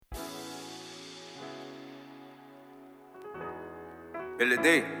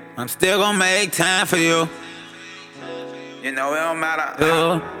BiLLi'D. I'm still gonna make time for you. You know, it don't matter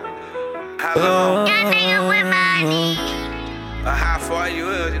how Oh. long or how far you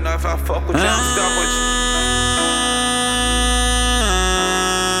is. You know, if I fuck with you, I'm stuck with you.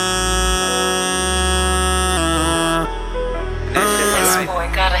 This boy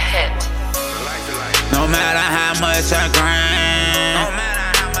got a hit. No matter how much I grind,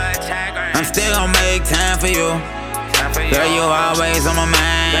 I'm still gonna make time for you. Girl, you always on my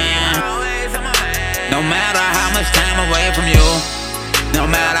mind. No matter how much time away from you, no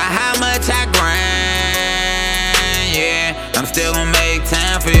matter how much I grind, yeah, I'm still gonna make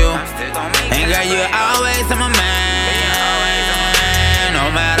time for you. And girl, you always on my mind. No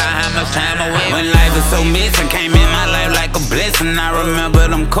matter how much time away. When life is so missing, came in my life like a blessing. I remember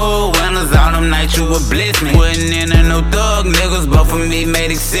them cold winters, all them nights you would bless me. Wasn't into no thug niggas, but for me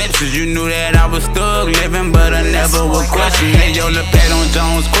made exceptions. You knew that I was thug living, but I never would question. Hey, yo, look at on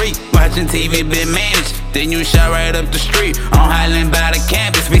Jones Creek, watching TV been managed. Then you shot right up the street on Highland by the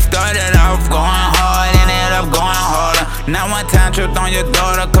campus. We started off going hard, ended up going harder. Now one time tripped on your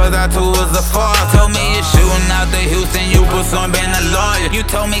daughter, cause I too was a fall. Told me you're shooting out the Houston, you pursuing being a lawyer. You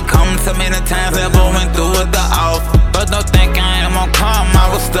told me come so many times, never went through with the off. But don't think I am on calm, I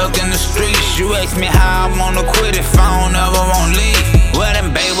was stuck in the streets. You asked me how I wanna quit if I don't ever wanna leave. Well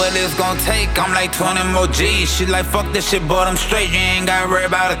then babe, what it's gonna take? I'm like 20 more G's. She like fuck this shit, but I'm straight, you ain't gotta worry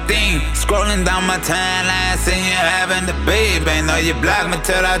about a thing. Scrolling down my timeline, seeing you having the babe. Ain't know you blocked me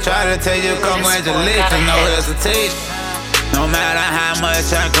till I try to tell you congratulations, no hesitation. No matter how much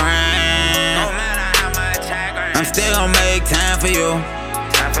I grind, I'm still gonna make time for you.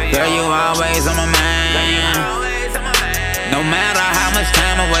 Girl, you always on my mind. No matter how much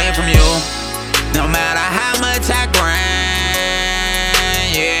time away from you, no matter how much I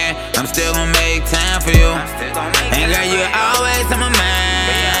grind, yeah, I'm still gonna make time for you. And girl, you always on my mind.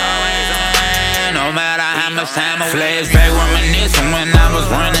 No matter how much time away. Flashback reminiscing when I was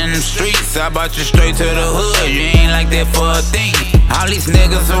running the streets. I brought you straight to the hood, you ain't like that for a thing. All these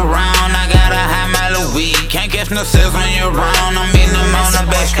niggas around, I got a high mile of weed. Can't catch no sales when you're around, I'm in them on the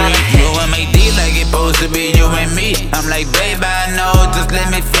back street. You and me D like it supposed to be you and me. I'm like, babe, I know, just let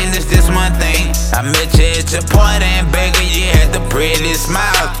me finish this one thing. I met you at your party and baby, you had the prettiest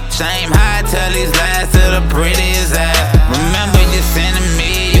smile. Shame how I tell these lies to the prettiest eyes. Remember you sending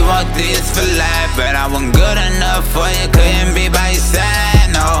me, you want this for life, but I wasn't good enough for you, couldn't be by your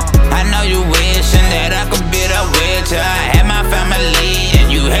side, no. I know you wishing that I could be there with you. I had my family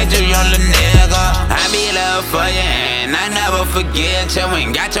and you had your young little nigga. I be there for you and I never forget you.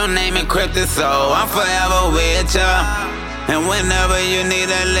 Ain't got your name encrypted, so I'm forever with you. And whenever you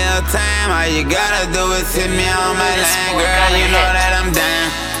need a little time, all you gotta do is hit me on my line, girl, you know that I'm down.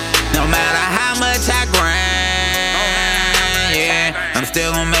 No matter how much I grind, yeah, I'm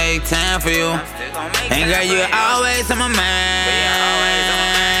still gonna make time for you. And girl, you always on my mind.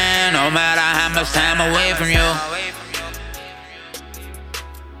 No matter how much time away from you.